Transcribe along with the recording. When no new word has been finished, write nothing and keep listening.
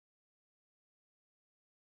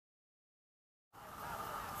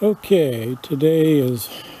Okay, today is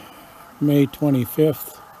May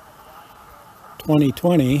 25th,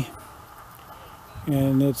 2020,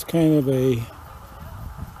 and it's kind of a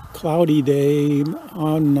cloudy day,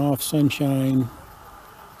 on and off sunshine,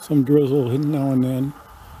 some drizzle now and then,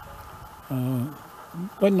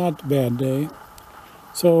 but not a bad day.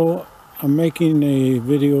 So I'm making a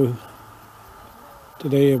video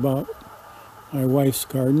today about my wife's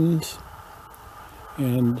gardens,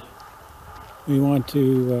 and we want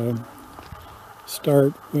to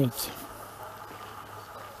start with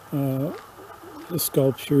the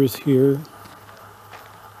sculptures here.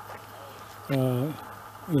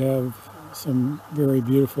 We have some very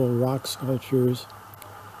beautiful rock sculptures.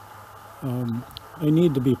 They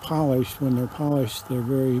need to be polished. When they're polished,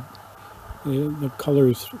 the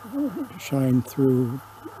colors shine through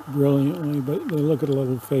brilliantly, but they look a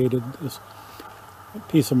little faded. This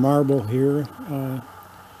piece of marble here,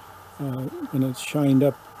 when it's shined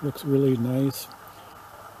up, looks really nice.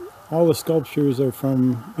 All the sculptures are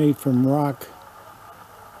made from rock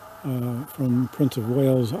from Prince of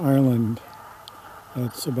Wales Island.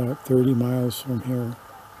 That's about 30 miles from here,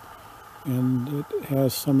 and it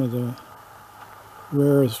has some of the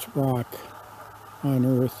rarest rock on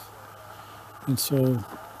Earth, and so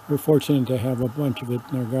we're fortunate to have a bunch of it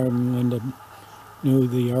in our garden. Linda knew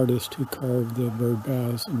the artist who carved the bird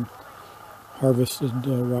baths and harvested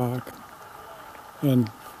the rock.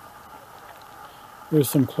 And here's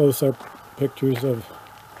some close-up pictures of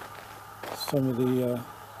some of the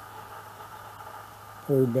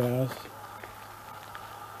bird baths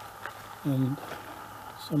and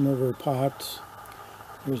some of her pots.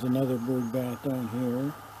 There's another bird bath down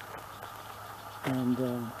here, and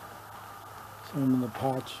some of the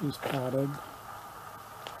pots she's potted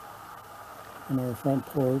on our front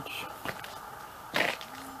porch.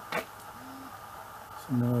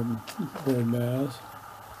 Some more bird baths,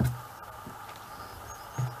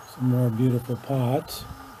 some more beautiful pots,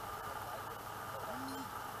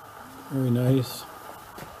 very nice.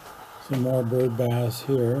 Some more bird baths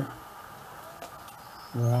here,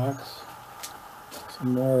 rocks,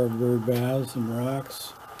 some more bird baths and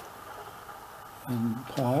rocks and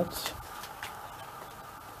pots.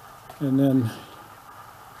 And then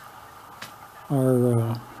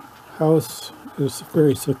our house is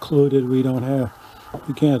very secluded.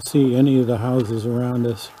 You can't see any of the houses around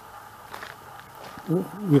us.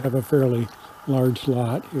 We have a fairly large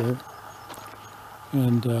lot here,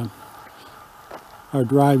 and our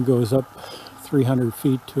drive goes up 300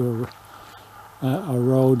 feet to a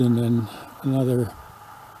road, and then another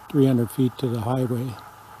 300 feet to the highway,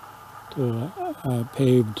 to a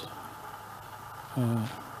paved a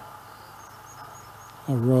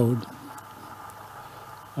road.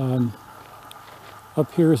 Up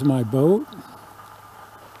here is my boat.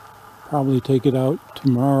 Probably take it out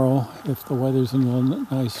tomorrow if the weather's a little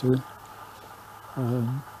nicer.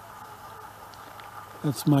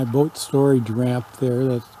 That's my boat storage ramp there.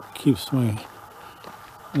 That keeps keep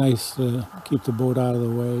the boat out of the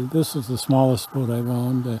way. This is the smallest boat I've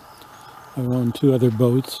owned. I've owned two other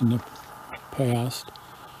boats in the past,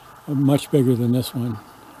 much bigger than this one.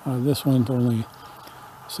 This one's only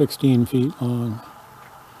 16 feet long,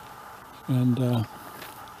 and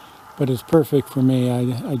but it's perfect for me.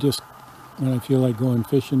 I just, when I feel like going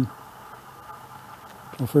fishing,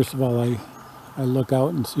 well, first of all, I look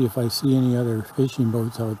out and see if I see any other fishing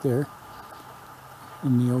boats out there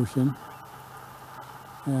in the ocean,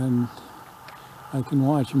 and I can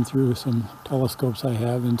watch them through some telescopes I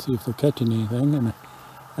have and see if they're catching anything. And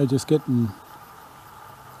I just get and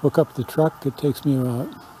hook up the truck. It takes me about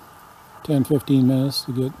 10-15 minutes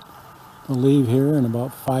to leave here, and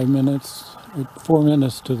about 4 minutes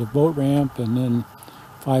to the boat ramp, and then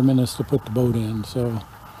 5 minutes to put the boat in.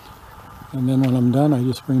 And then when I'm done, I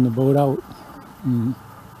just bring the boat out and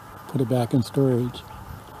put it back in storage.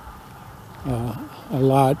 A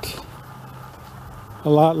lot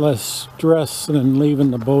less stress than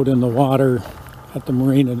leaving the boat in the water at the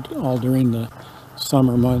marina all during the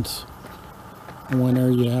summer months. And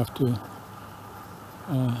winter, you have to,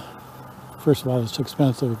 first of all, it's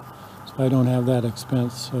expensive, so I don't have that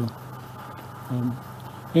expense. So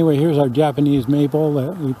anyway, here's our Japanese maple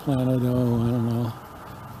that we planted, I don't know,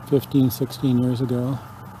 15, 16 years ago.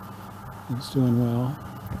 It's doing well.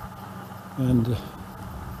 And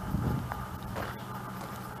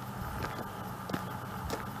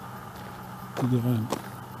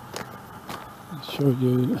I'll show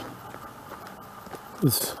you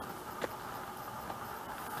this.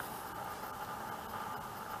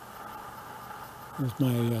 Here's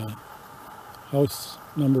my house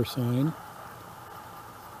number sign.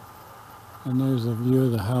 And there's a view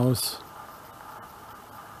of the house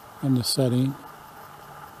and the setting.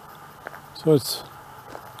 So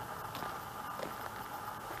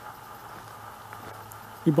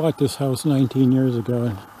we bought this house 19 years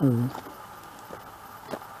ago,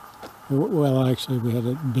 well, actually we had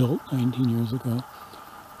it built 19 years ago.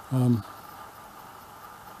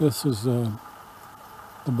 This is the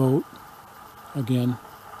boat again,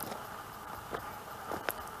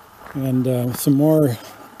 and some more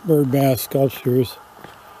bird bath sculptures.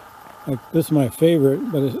 Like, this is my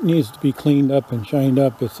favorite, but it needs to be cleaned up and shined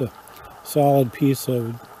up. It's a solid piece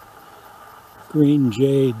of green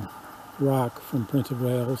jade rock from Prince of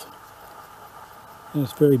Wales, and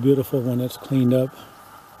it's very beautiful when it's cleaned up,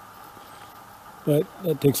 but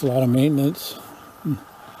that takes a lot of maintenance.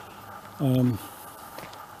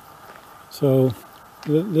 So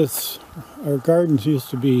our gardens used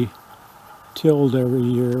to be tilled every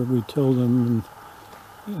year. We tilled them,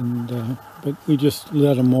 but we just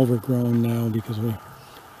let them overgrown now because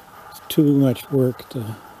it's too much work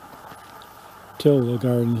to till the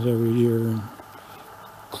gardens every year and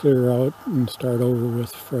clear out and start over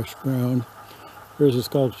with fresh ground. There's a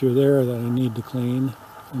sculpture there that I need to clean.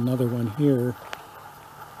 Another one here.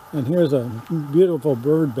 And here's a beautiful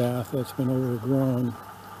bird bath that's been overgrown.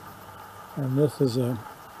 And this is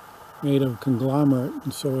made of conglomerate,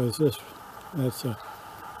 and so is this. That's a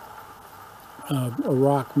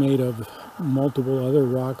rock made of multiple other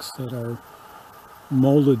rocks that are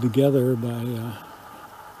molded together by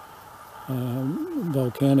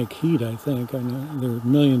volcanic heat, I think. And they're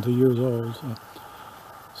millions of years old.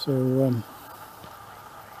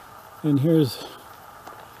 And here's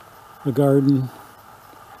the garden.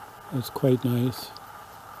 It's quite nice.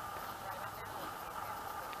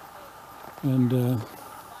 And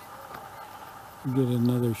get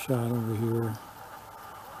another shot over here.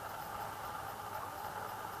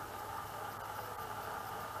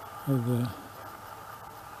 Of the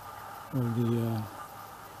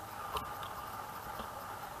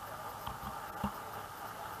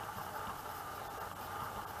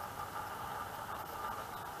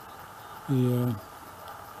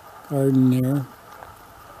garden there,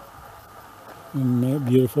 and that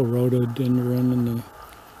beautiful rhododendron, and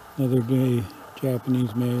another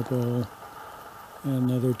Japanese maple,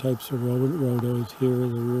 and other types of rhodos here.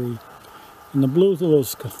 And the blue little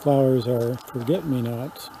flowers are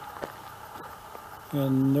forget-me-nots,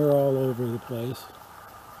 and they're all over the place.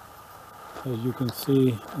 As you can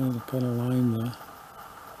see, they kind of line the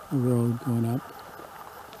road going up.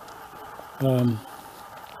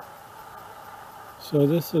 So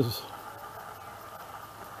this is,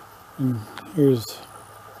 and here's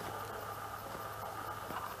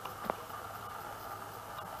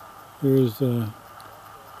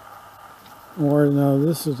more. Now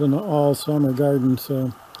this is an all summer garden,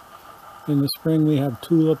 so in the spring we have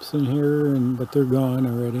tulips in here, but they're gone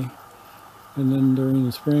already. And then during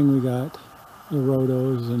the spring we got the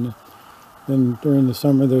rhodos, and then during the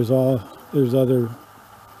summer there's other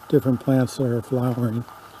different plants that are flowering.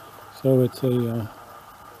 So it's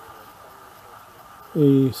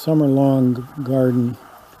a summer-long garden,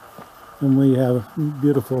 and we have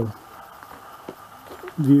beautiful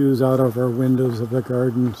views out of our windows of the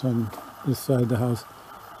gardens on this side of the house.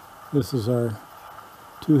 This is our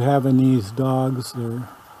two Havanese dogs. They're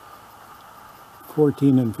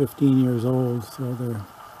 14 and 15 years old, so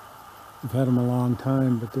we've had them a long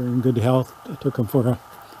time, but they're in good health. I took them for a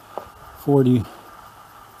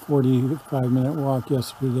 45-minute walk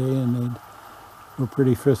yesterday, and they were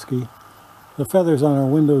pretty frisky. The feathers on our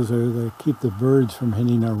windows they keep the birds from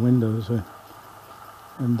hitting our windows, and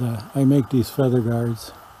I make these feather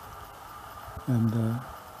guards, and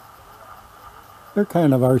they're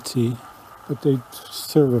kind of artsy, but they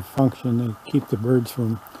serve a function. They keep the birds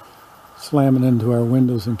from slamming into our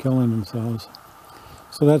windows and killing themselves.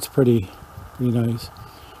 So that's pretty nice.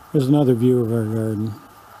 Here's another view of our garden.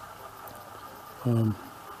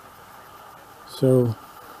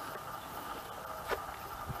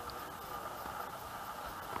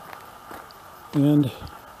 And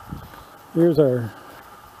here's our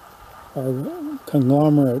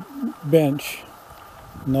conglomerate bench,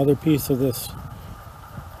 another piece of this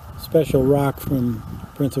special rock from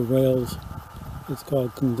Prince of Wales. It's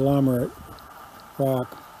called conglomerate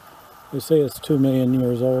rock. They say it's 2 million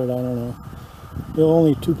years old. I don't know. There are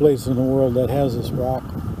only two places in the world that has this rock.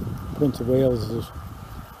 Prince of Wales is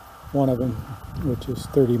one of them, which is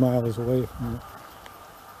 30 miles away from it.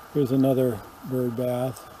 Here's another bird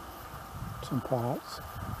bath, some pots,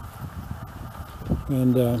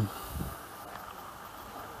 and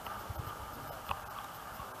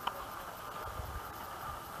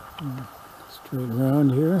straight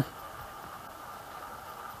around here.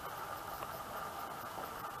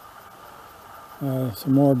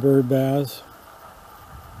 Some more bird baths.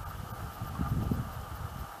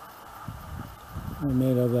 They're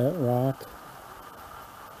made of that rock.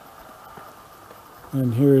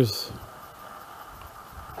 And here's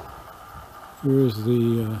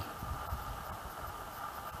the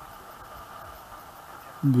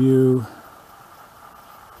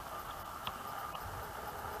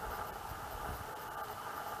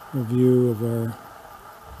view of our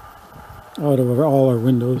out of all our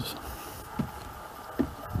windows.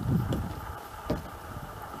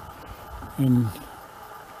 And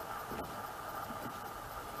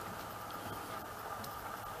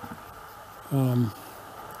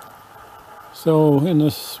so in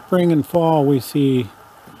the spring and fall we see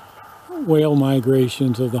whale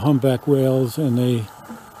migrations of the humpback whales, and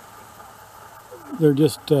they're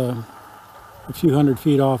just a few hundred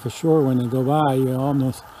feet off the shore. When they go by, you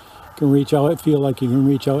almost can reach out, feel like you can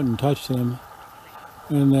reach out and touch them.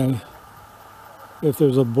 And if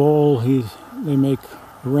there's a bull, they make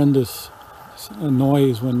horrendous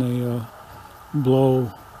noise when they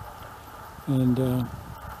blow, and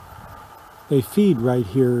they feed right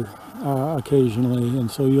here occasionally, and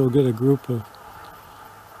so you'll get a group of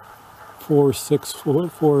 4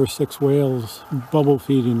 or 6 whales bubble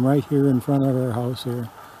feeding right here in front of our house here.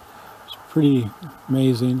 It's pretty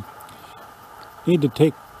amazing. Need to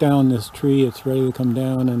take down this tree. It's ready to come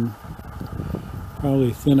down, and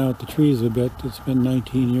probably thin out the trees a bit. It's been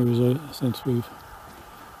 19 years since we've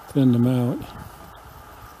thinned them out.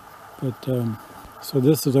 But so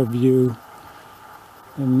this is our view,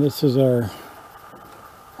 and this is our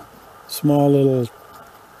small little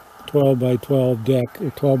 12 by 12 deck, or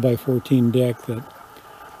 12 by 14 deck that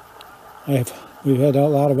we've had a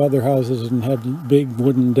lot of other houses and had big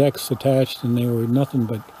wooden decks attached, and they were nothing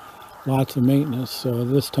but lots of maintenance. So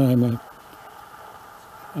this time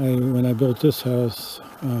when I built this house,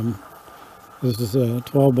 this is a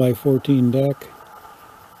 12 by 14 deck,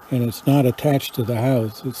 and it's not attached to the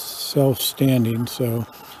house. It's self-standing, so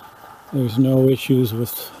there's no issues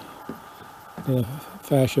with the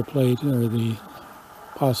fascia plate or the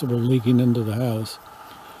possible leaking into the house,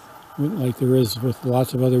 like there is with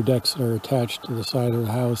lots of other decks that are attached to the side of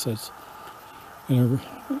the house. That's in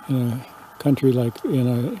a country like, in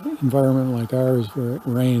an environment like ours where it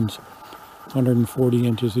rains 140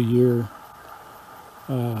 inches a year,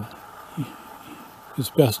 it's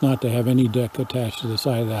best not to have any deck attached to the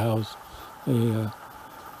side of the house. They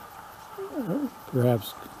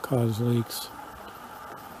perhaps cause leaks.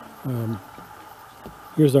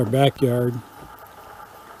 Here's our backyard.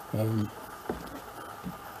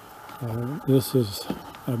 This is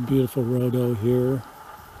a beautiful rhodo here,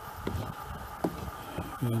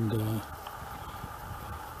 and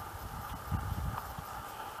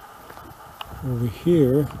over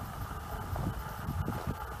here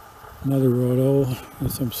another rhodo,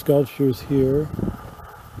 and some sculptures here,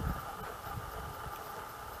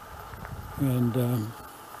 and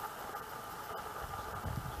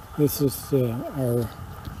this is our,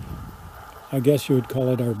 I guess you would call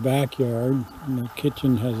it our backyard. And the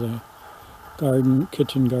kitchen has a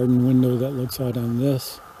kitchen garden window that looks out on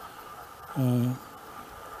this.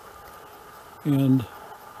 And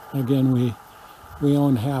again, we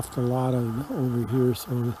own half the lot over here,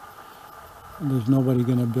 so there's nobody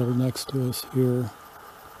going to build next to us here.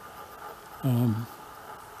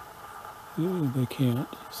 They can't.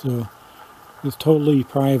 So it's totally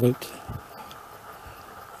private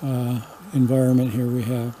environment here we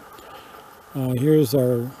have. Here's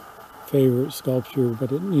our favorite sculpture,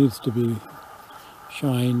 but it needs to be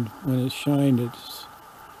shined. When it's shined, it's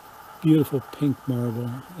beautiful pink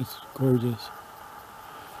marble. It's gorgeous.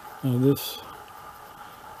 Now this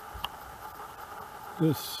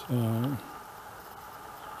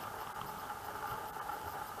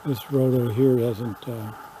rhodo here hasn't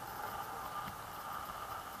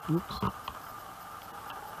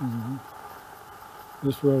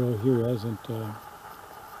this rhodo here hasn't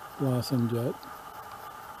blossomed yet,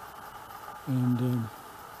 and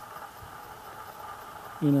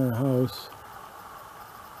in our house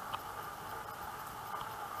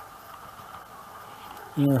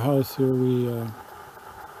here we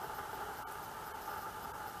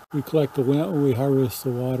harvest the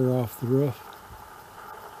water off the roof,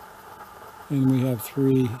 and we have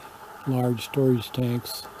 3 large storage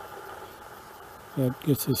tanks that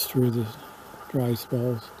gets us through the dry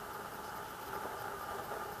spells.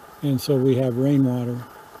 And so we have rainwater,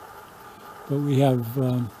 but we have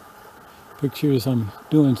pictures. I'm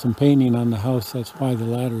doing some painting on the house, that's why the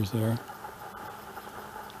ladder's there.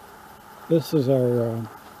 This is our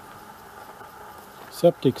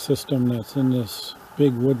septic system that's in this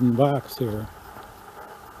big wooden box here.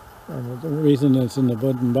 The reason it's in the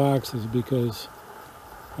wooden box is because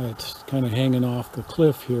it's kind of hanging off the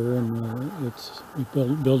cliff here, and we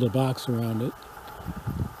build a box around it.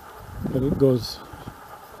 But it goes,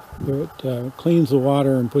 it cleans the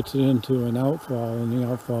water and puts it into an outfall, and the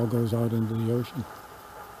outfall goes out into the ocean.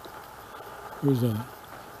 Here's a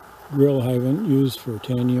grill I haven't used for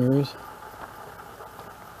 10 years.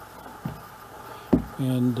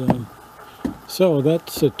 And so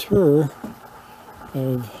that's a tour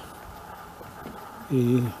of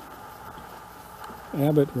the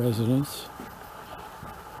Abbott residence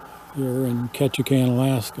here in Ketchikan,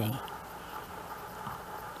 Alaska.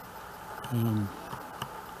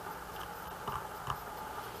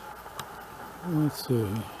 Let's see.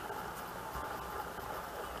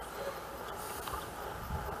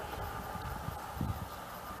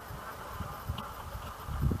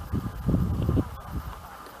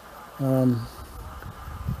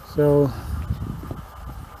 So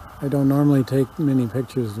I don't normally take many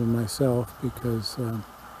pictures of myself because I'm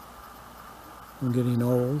getting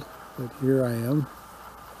old, but here I am.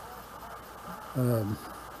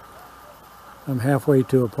 I'm halfway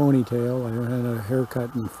to a ponytail. I haven't had a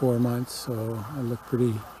haircut in 4 months, so I look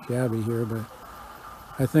pretty shabby here, but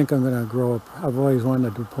I think I'm going to grow up. I've always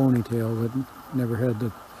wanted a ponytail, but never had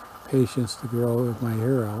the patience to grow my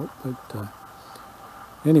hair out. But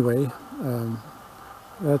anyway,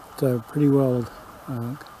 that pretty well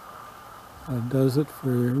does it for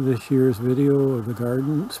this year's video of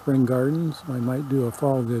the spring gardens. I might do a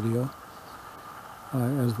fall video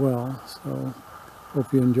as well. So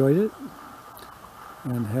hope you enjoyed it,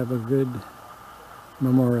 and have a good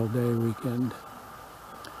Memorial Day weekend.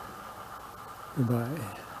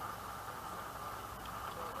 Goodbye.